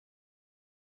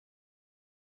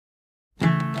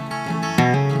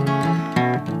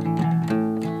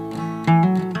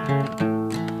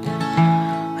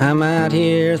out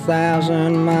here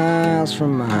 1,000 miles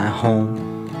from my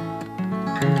home,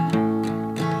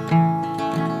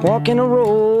 walking a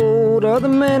road other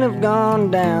men have gone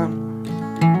down.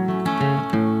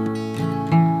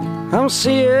 I'm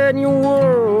seeing your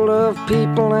world of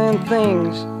people and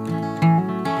things.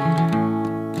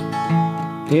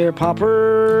 Here paupers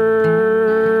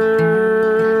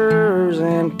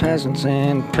and peasants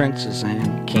and princes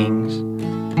and kings.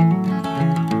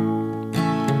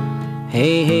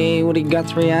 Hey, hey, Woody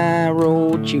Guthrie, I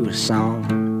wrote you a song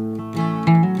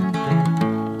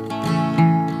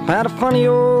about a funny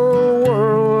old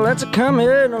world that's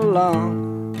a-coming along.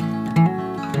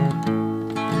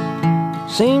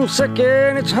 Seems sick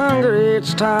and it's hungry,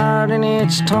 it's tired and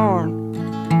it's torn.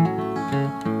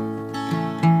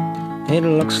 It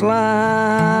looks like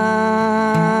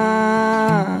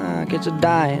it's a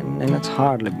dying and it's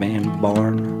hardly been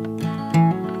born.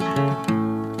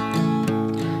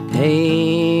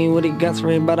 Hey, Woody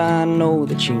Guthrie, but I know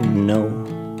that you know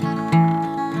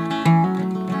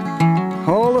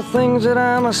all the things that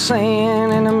I'm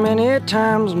a-saying and a many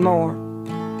times more.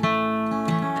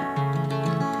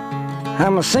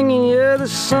 I'm a-singing you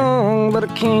this song, but I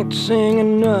can't sing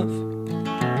enough,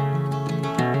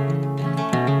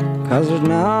 'cause there's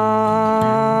not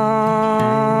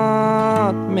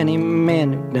many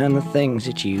men who've done the things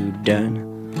that you've done.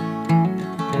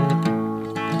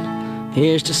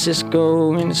 Here's to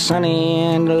Cisco and to Sonny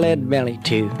and to Leadbelly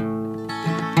too,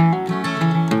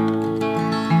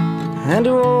 and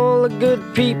to all the good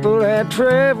people that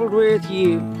traveled with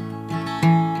you.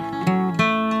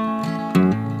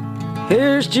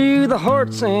 Here's to the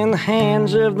hearts and the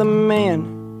hands of the men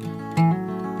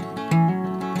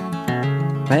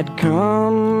that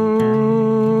come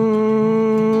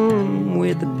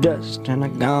with the dust and are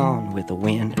gone with the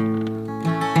wind.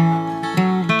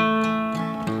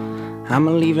 I'm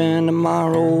a-leaving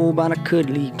tomorrow, but I could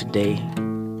leave today,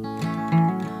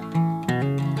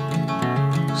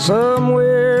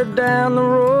 somewhere down the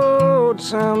road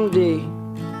someday.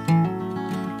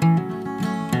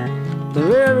 The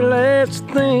very last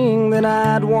thing that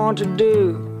I'd want to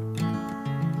do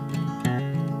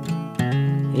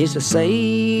is to say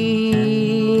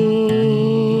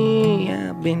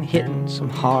I've been hitting some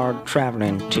hard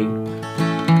traveling too.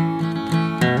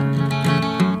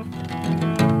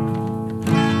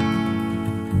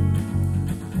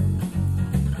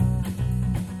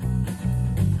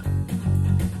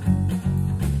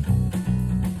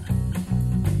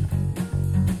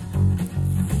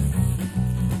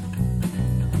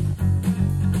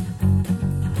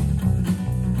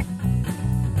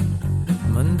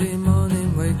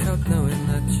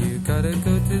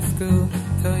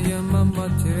 Tell your mum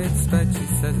what to expect, she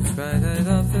says it's right out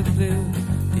of the blue.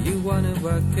 Do you wanna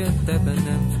work at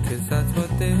Debenhams, 'cause that's what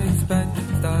they expect.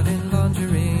 Starting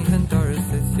lingerie and Doris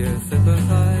is your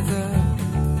supervisor.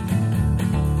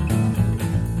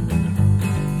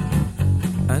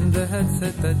 And the head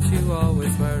said that you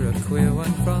always were a queer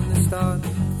one from the start.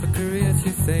 For careers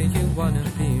you say you wanna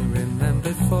be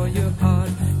remembered for your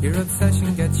art. Your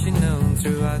obsession gets you known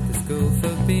throughout the school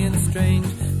for being strange,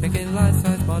 making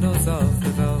life-size models of the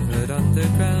velvet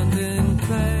underground in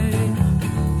play.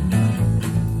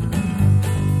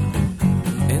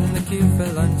 In the queue for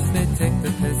lunch they take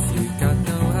the piss, you got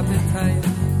no appetite.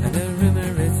 And the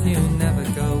rumor is you never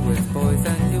go with boys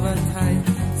and you are tight.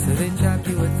 So they jab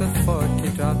you with a fork, you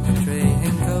drop the tray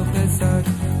and go berserk,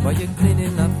 while you're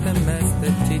cleaning up the mess, the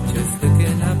teacher's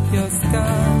looking up your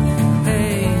skirt.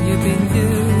 Hey, you've been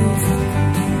used.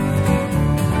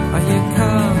 Are you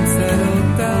calm, settle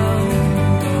down?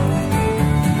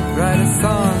 Write a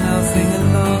song, I'll sing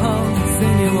along.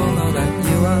 Soon you will know that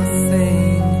you are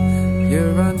sane.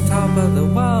 You're on top of the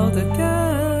world again.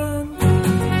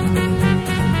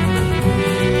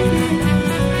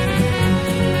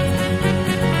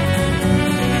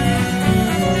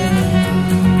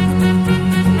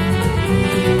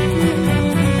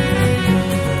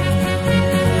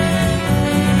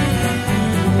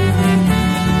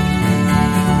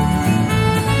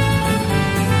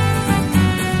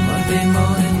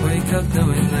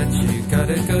 Knowing that you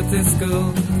gotta go to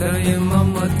school. Tell your mum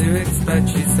what to expect,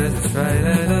 she says it's right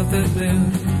out of the blue.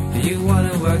 Do you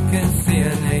wanna work in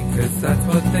CNA, 'cause that's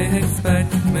what they expect.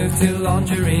 Move to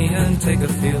lingerie and take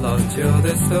a feel of Joe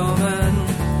the Snowman.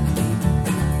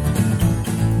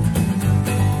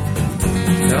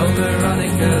 Tell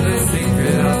Veronica the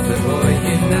secret of the boy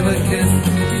you never kissed.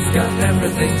 She's got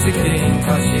everything to gain,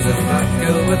 'cause she's a fat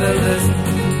girl with a list.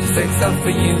 Sticks up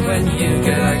for you when you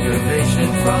get aggravation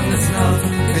from the snuff,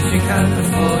 'cause you can't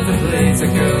afford to please a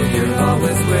girl, you're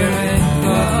always wearing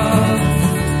gloves.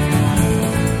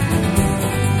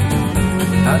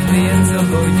 At the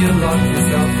interval you lock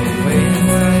yourself away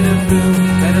inside a room,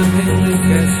 and a English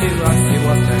guest you ask you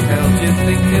what the hell do you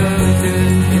think you're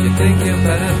doing. If you think you're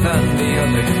better than the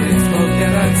other kids, well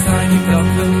get outside, you got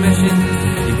permission.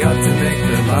 You got to make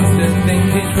the master think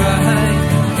he's right.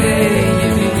 Hey,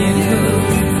 you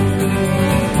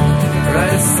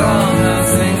write a song, now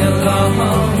sing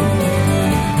along.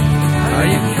 Are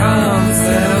you calm,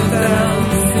 settle down,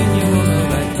 then you will know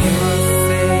that you are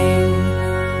sane.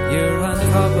 You're on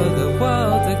top of the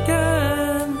world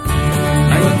again.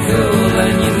 Are you cool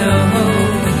and you know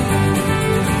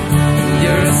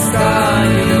you're a star,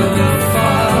 you're moving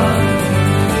far.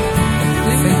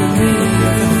 Listen to me,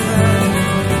 you're a friend,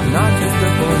 not just a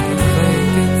boy who plays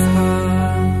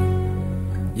guitar.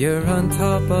 You're on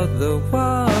top of the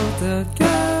world again.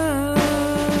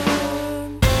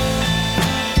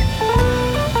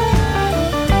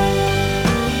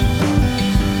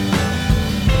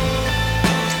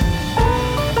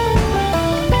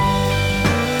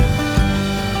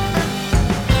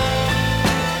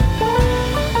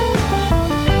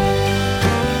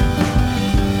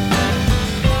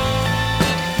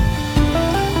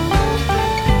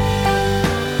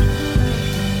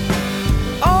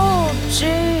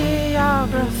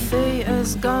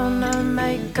 Gonna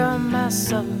make a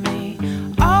mess of me.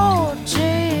 Oh,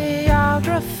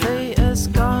 geography is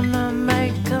gonna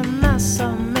make a mess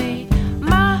of me.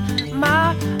 My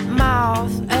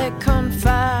mouth, a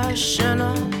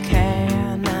confessional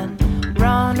cannon.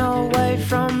 Run away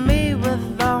from me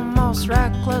with the most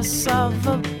reckless of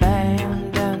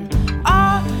abandon.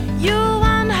 Are you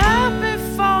unhappy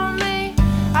for me?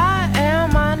 I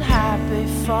am unhappy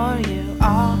for you.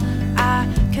 All I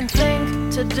can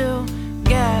think to do,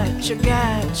 get you good.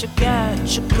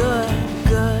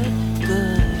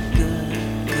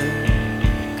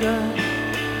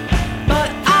 But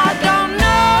I don't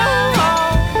know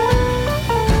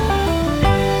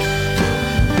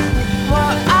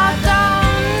what I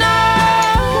don't know.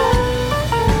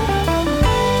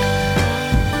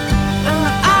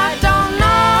 I don't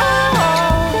know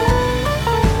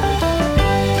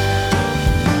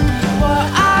what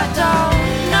I don't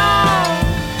know.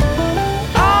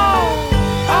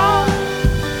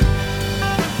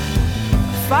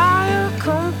 Fire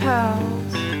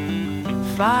compels,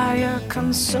 fire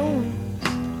consumes.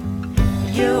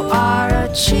 You are a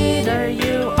cheater,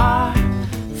 you are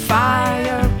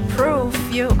fireproof,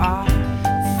 you are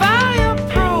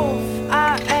fireproof.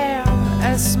 I am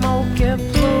a smoky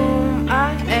plume, I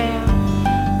am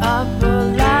up a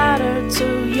ladder to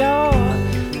your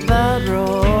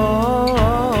bedroom.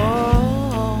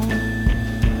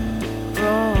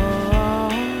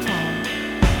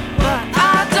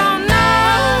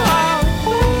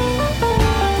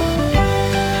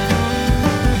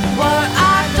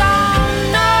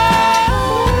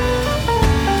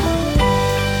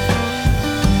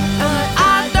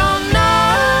 I don't know.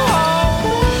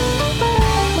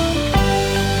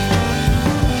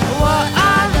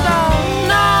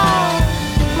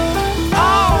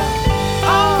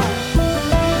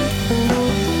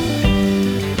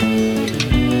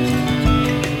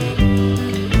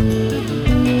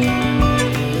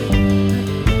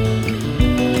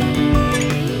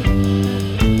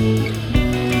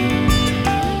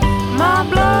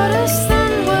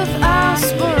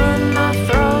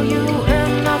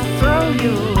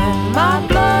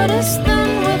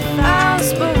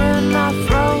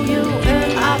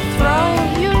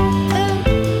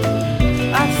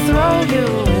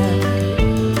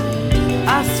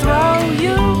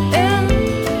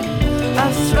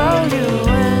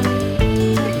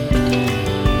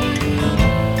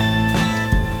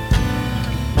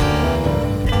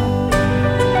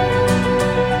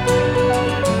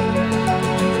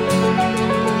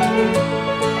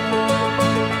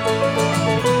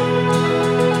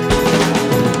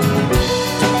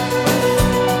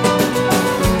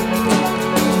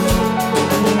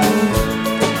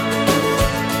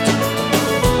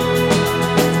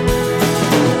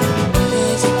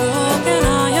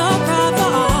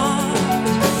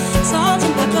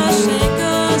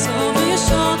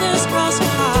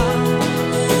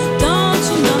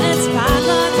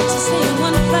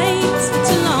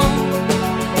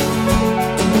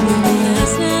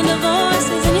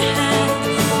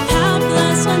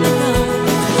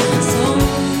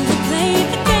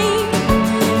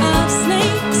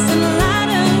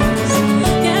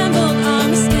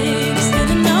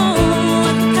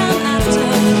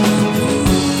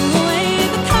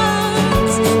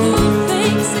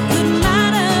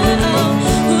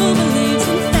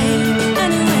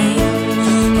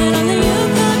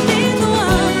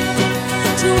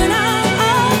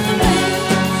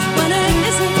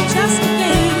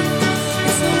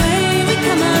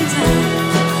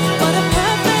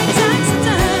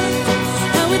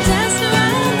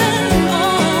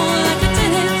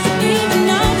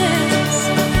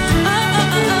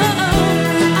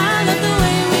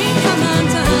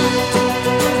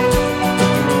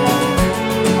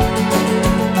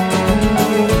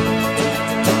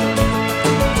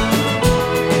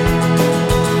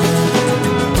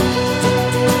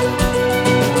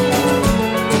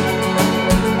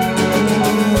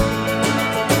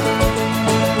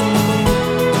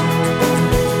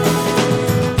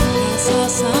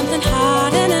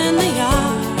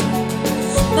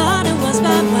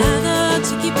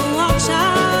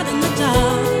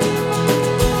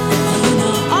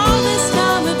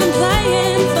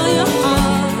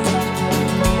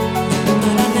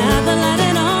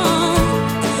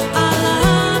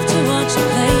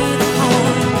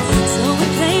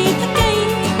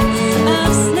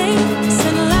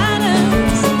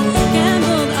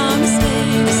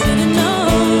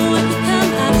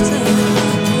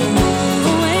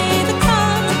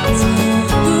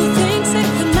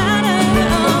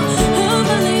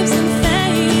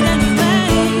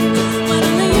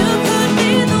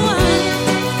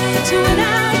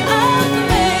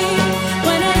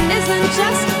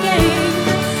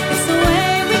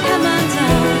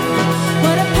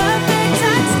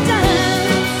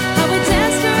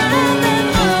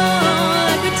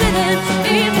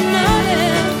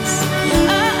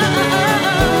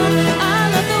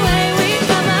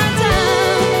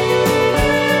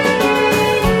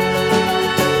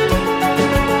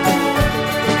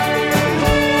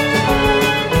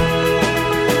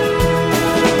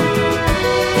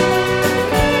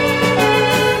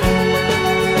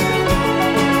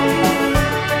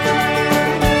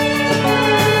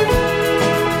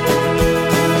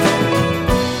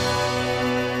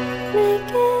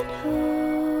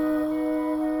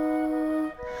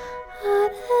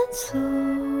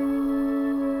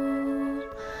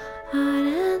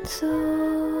 Make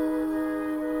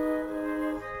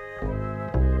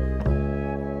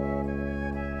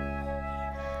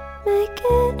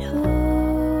it whole,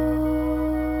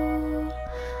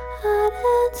 heart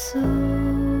and soul,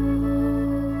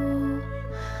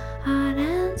 heart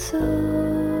and soul.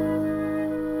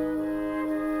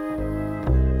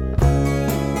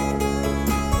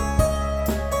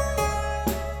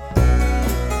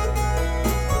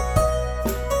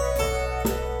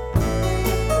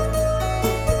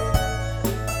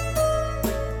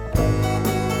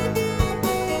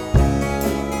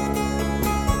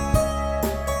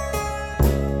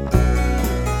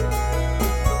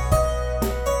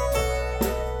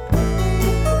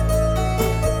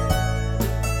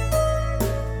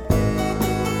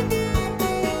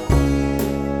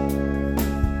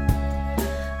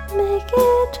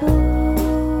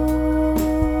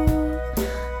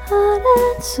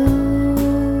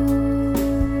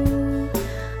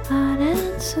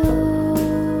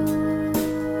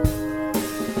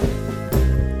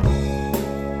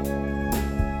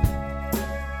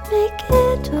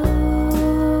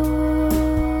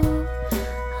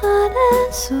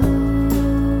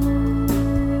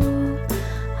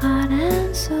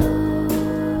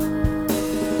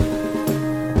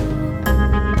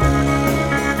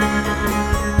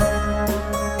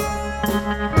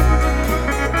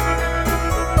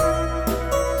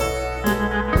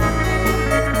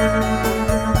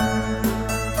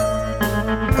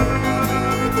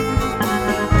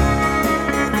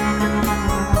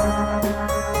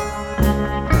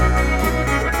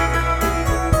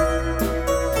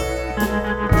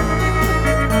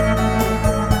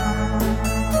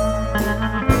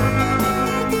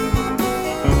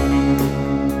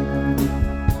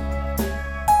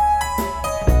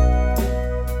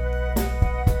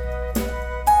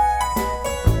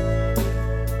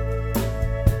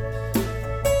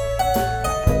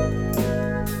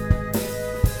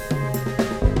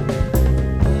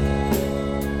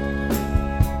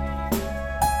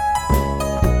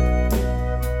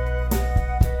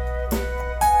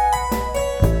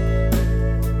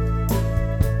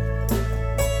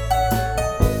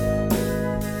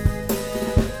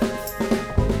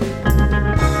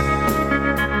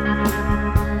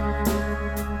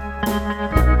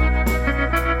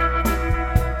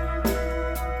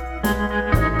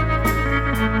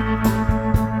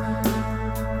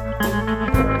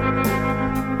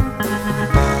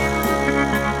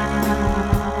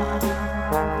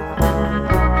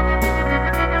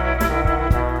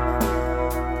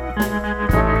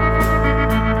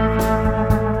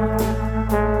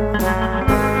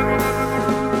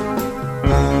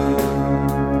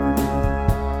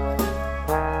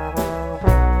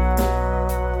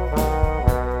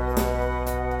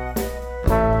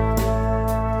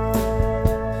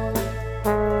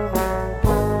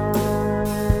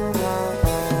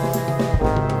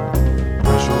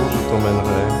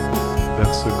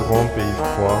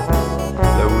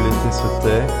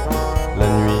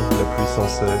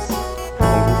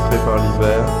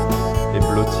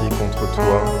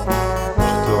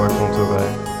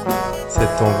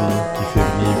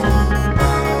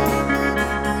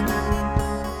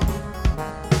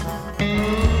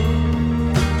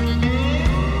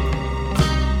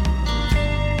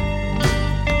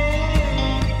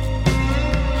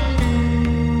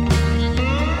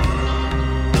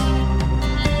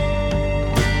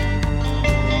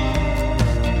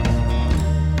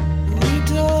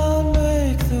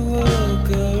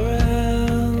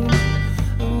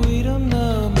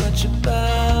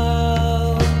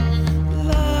 About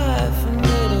life and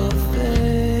little things.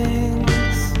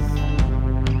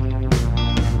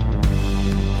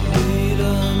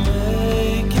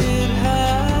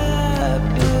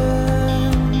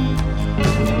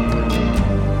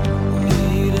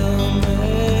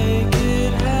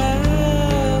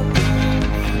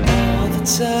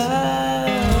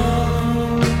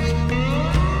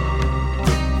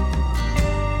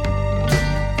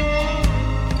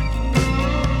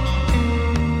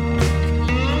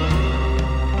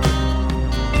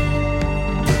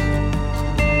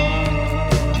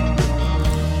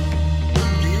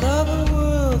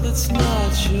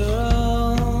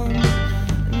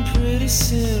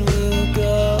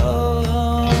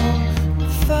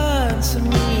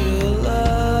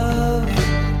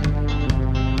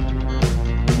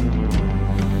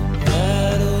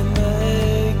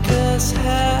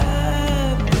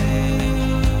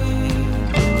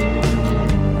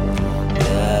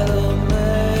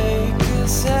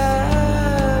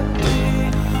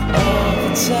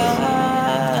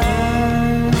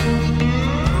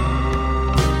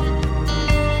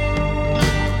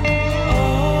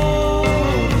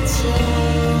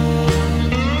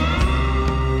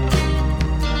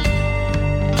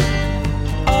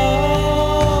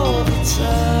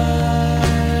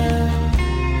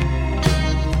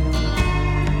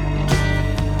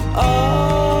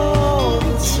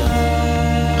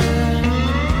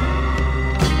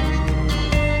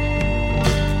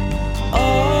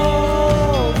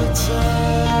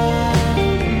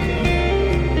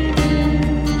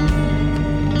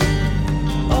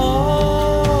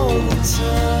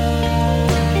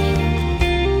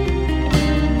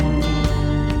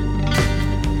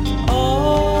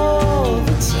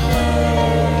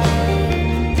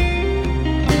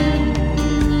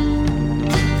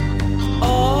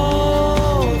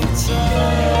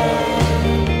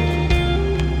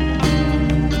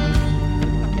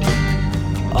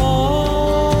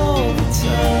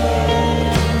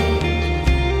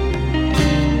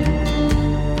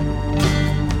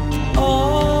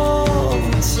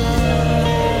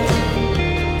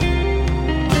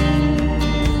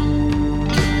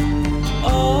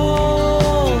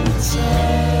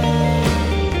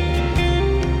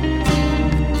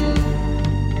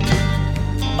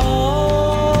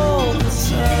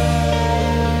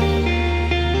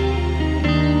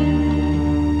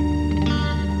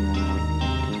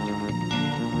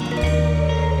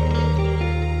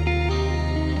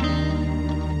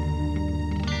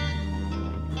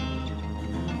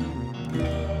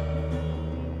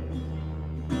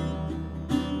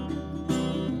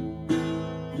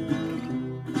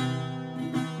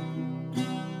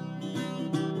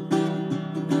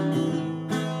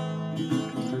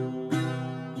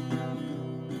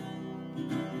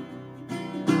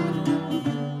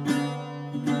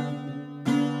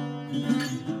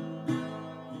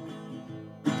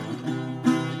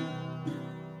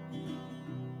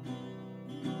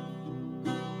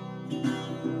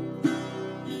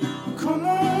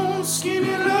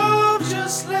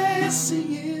 sleigh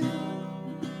singing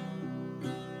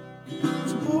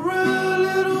to pour a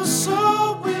little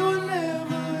salt we will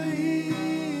never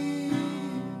hear.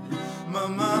 My,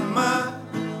 my, my,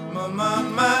 my, my,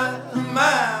 my,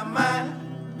 my, my.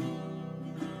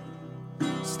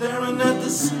 Staring at the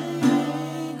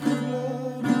sink of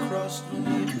blood across the knee.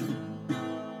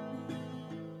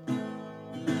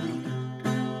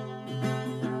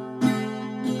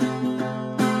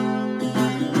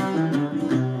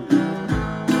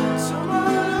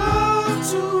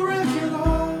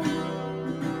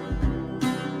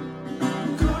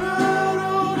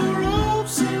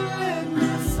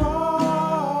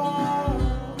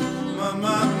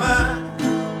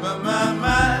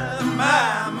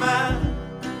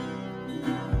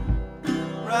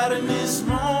 In this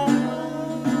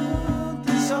moment,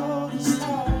 this all is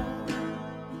taught.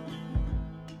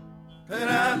 And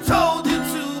I told you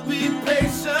to be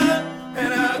patient,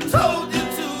 and I told you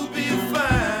to be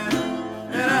fine,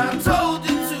 and I told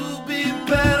you to be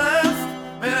balanced,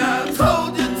 and I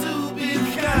told you to be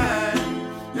kind.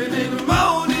 And in the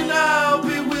morning I'll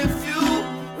be with you,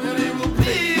 and it will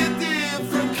be a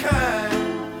different kind.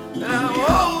 And I'm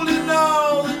holding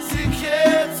all the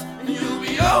tickets, and you'll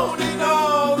be owning all.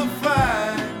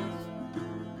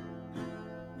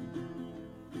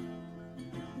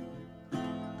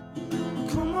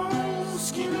 Come on,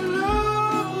 skinny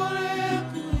love, what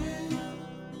happened?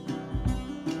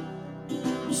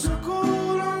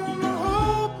 Circled on the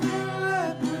hope and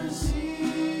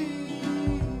leprosies.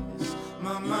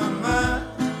 My, my, my,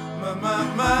 my, my,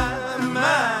 my,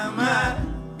 my, my.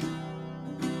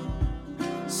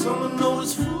 Someone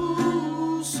noticed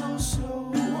food so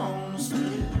slow on the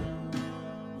stairs.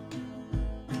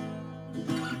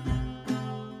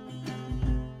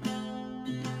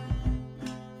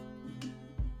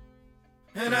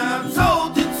 And I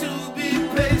told you to be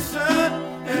patient,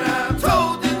 and I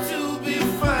told you to be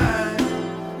fine,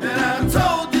 and I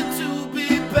told you to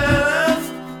be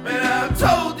balanced, and I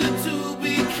told you to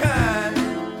be kind.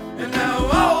 And now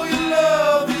all your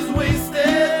love is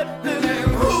wasted, and then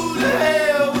who the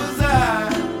hell was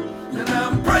I? And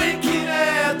I'm breaking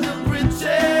at the bridges,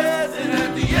 and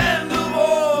at the end of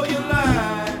all your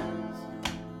lies.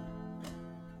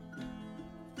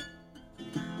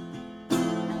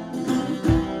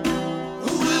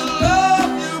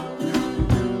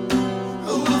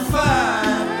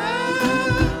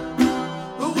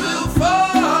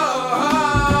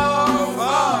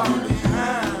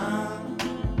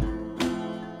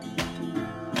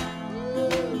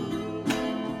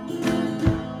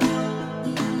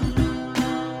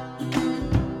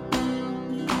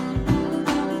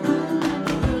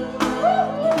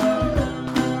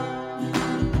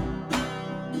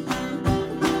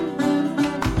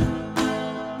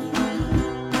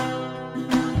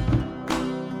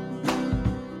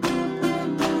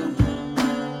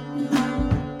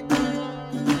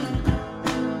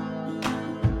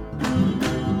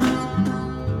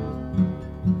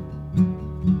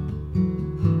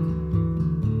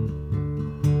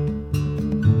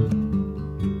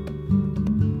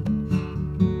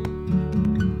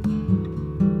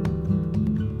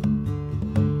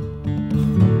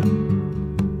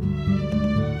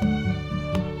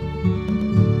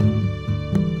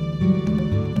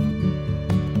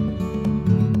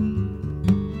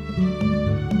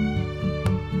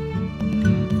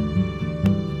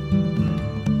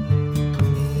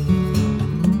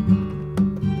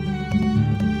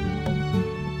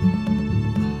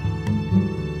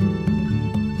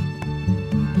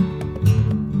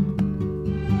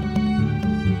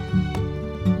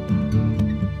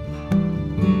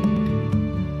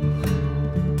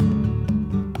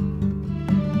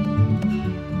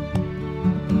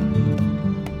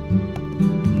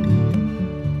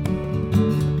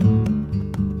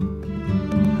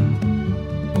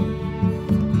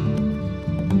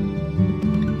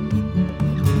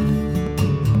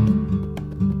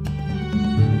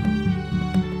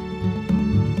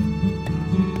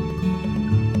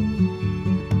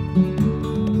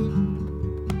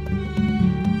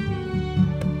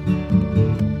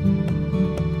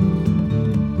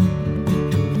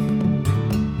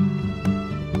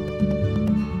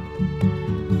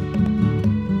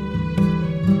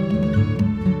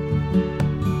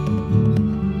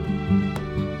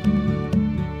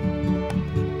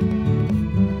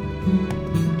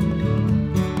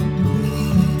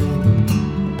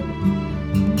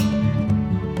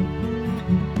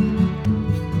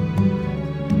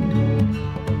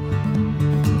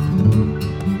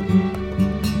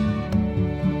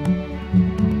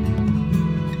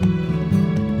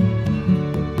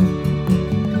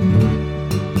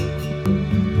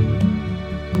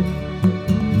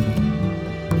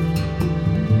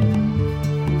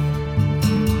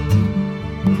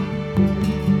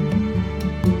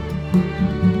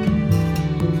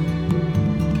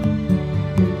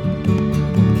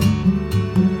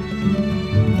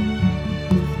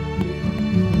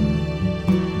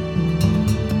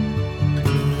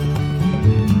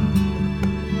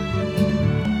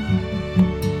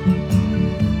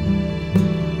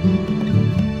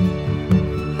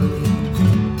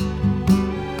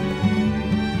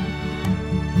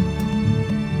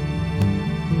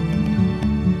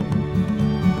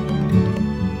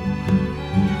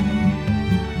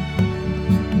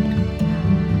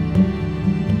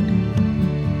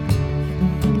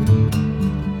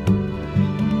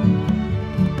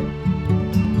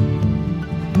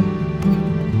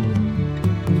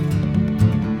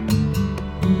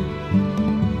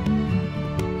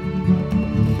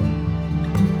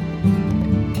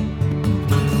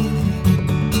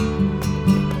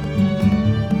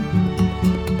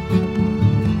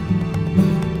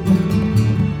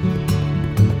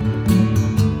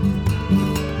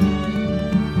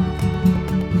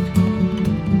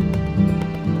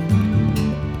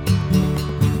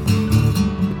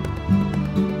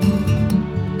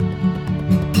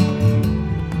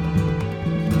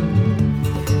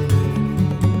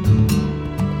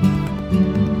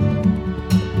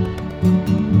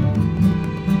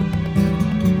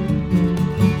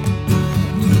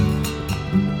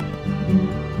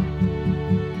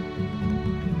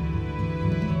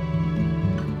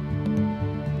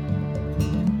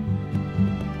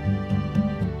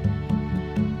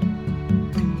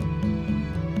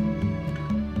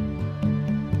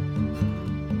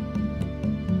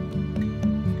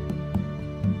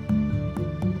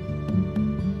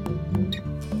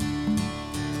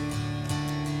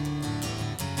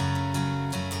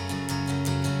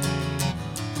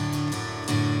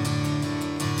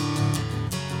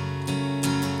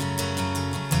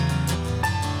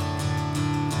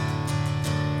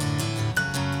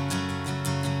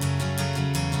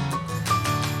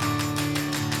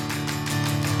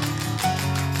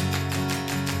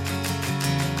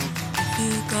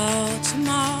 Oh,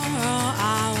 tomorrow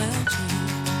I will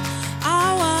dream I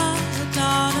was a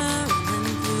daughter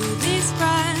running through these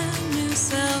brand new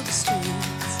silver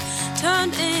streets,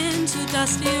 turned into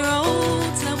dusty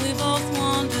roads that we both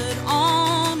wandered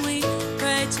on. We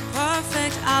prayed to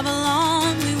perfect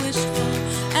Avalon. We wished for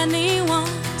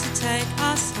anyone to take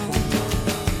us home.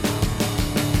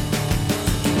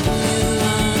 We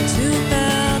want to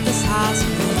build this house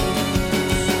of gold.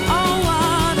 Oh,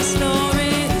 what a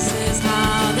story. This is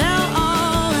how they'll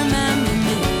all remember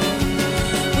me.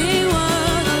 We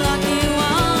were the lucky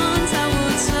ones that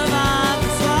would survive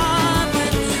the flood,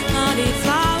 with muddy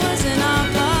flowers in our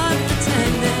blood,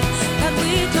 pretending that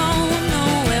we don't know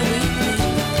where we've been.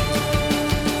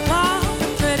 While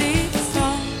pretty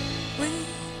before we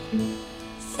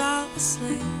fell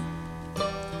asleep,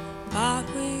 but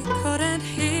we couldn't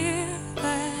hear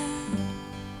their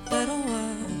little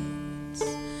words.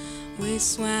 We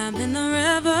swam in the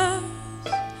rivers,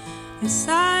 we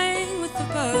sang with the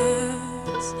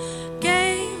birds,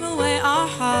 gave away our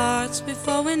hearts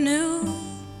before we knew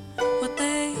what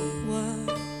they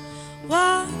were.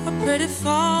 What a pretty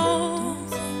fall.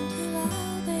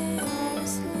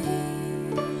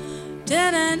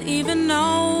 Didn't even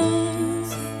know.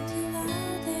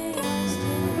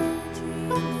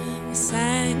 We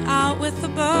sang out with the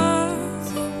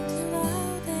birds,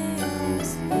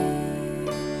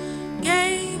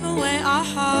 gave away our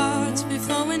hearts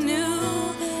before we knew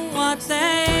what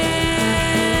they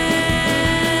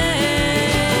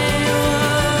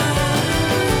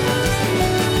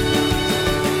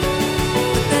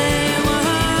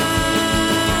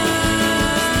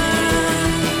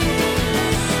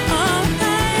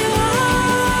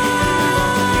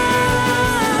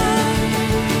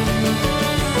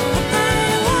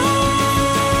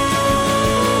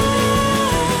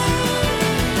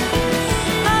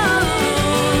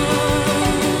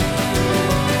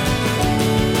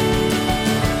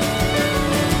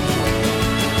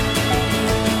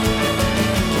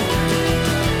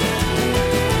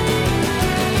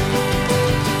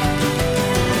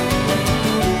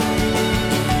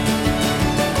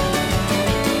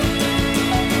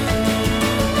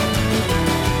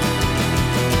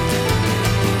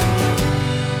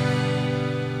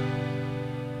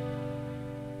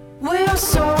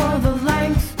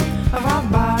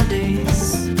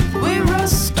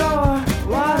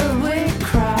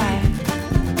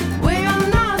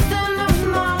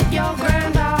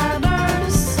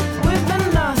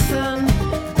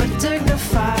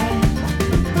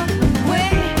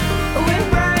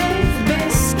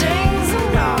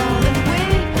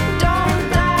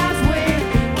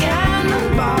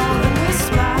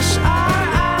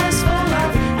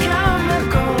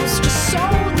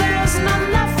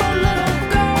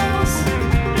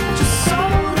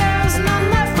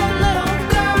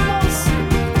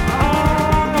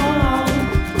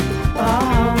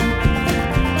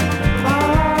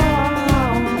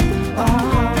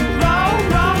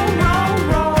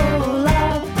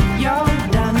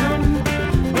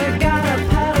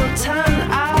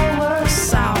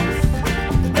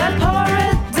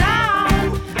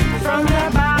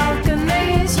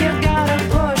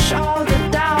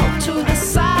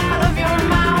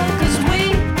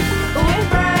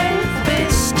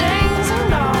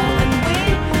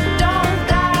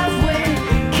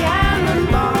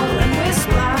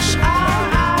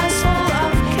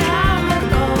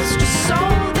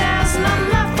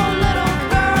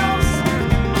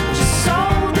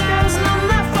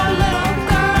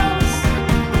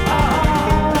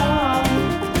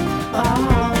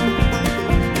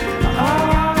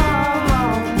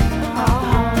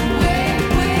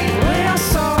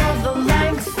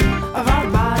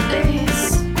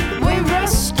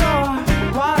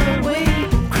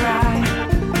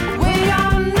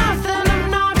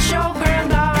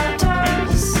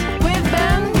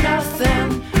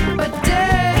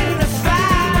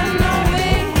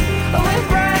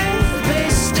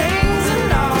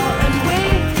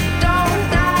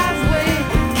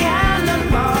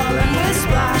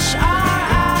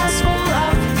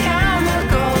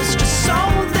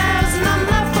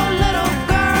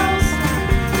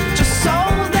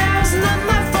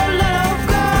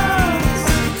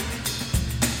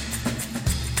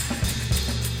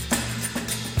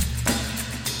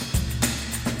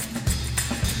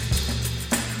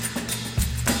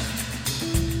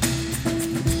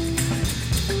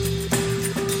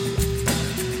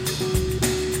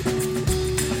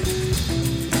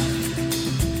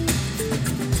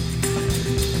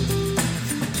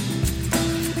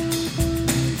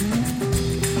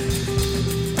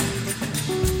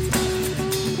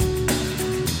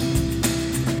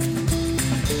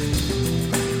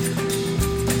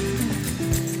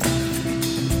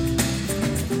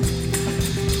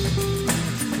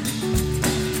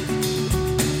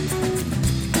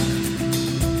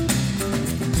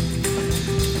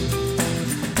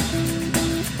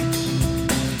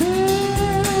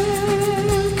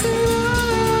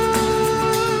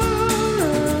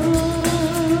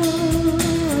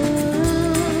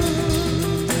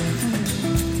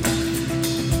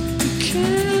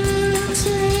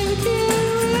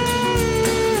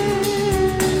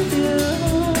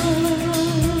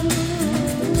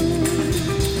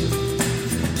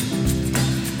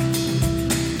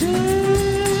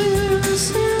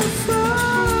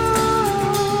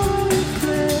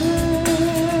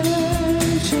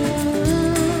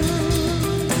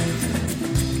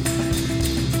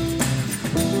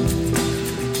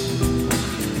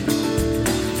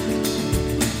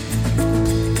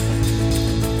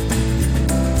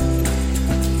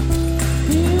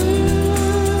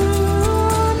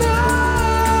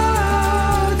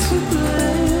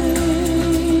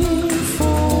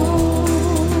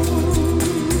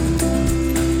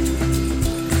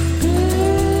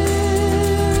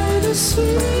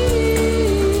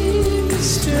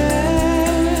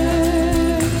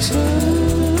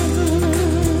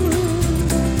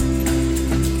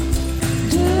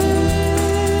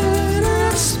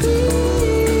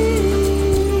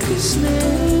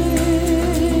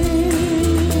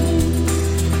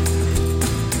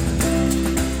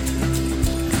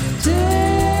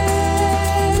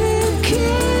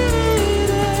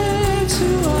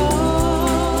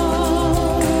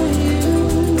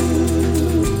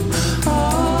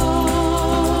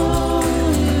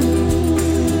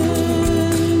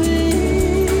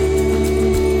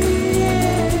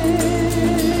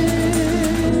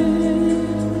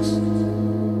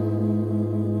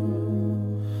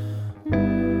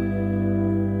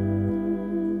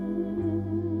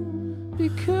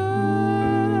because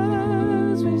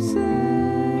we separate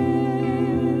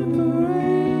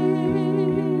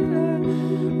like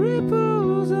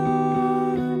ripples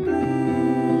on a blank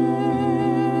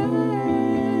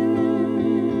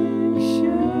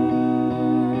shore.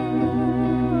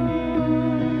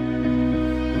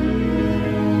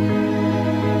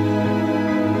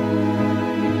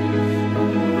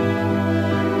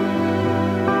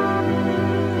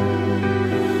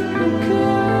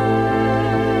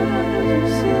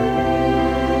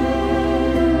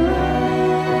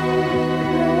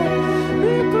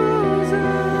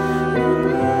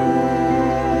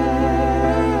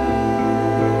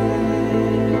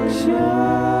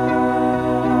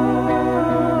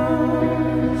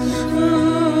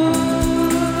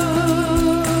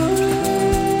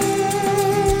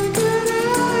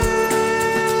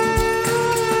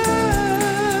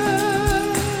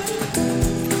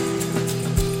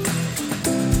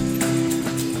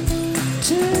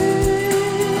 To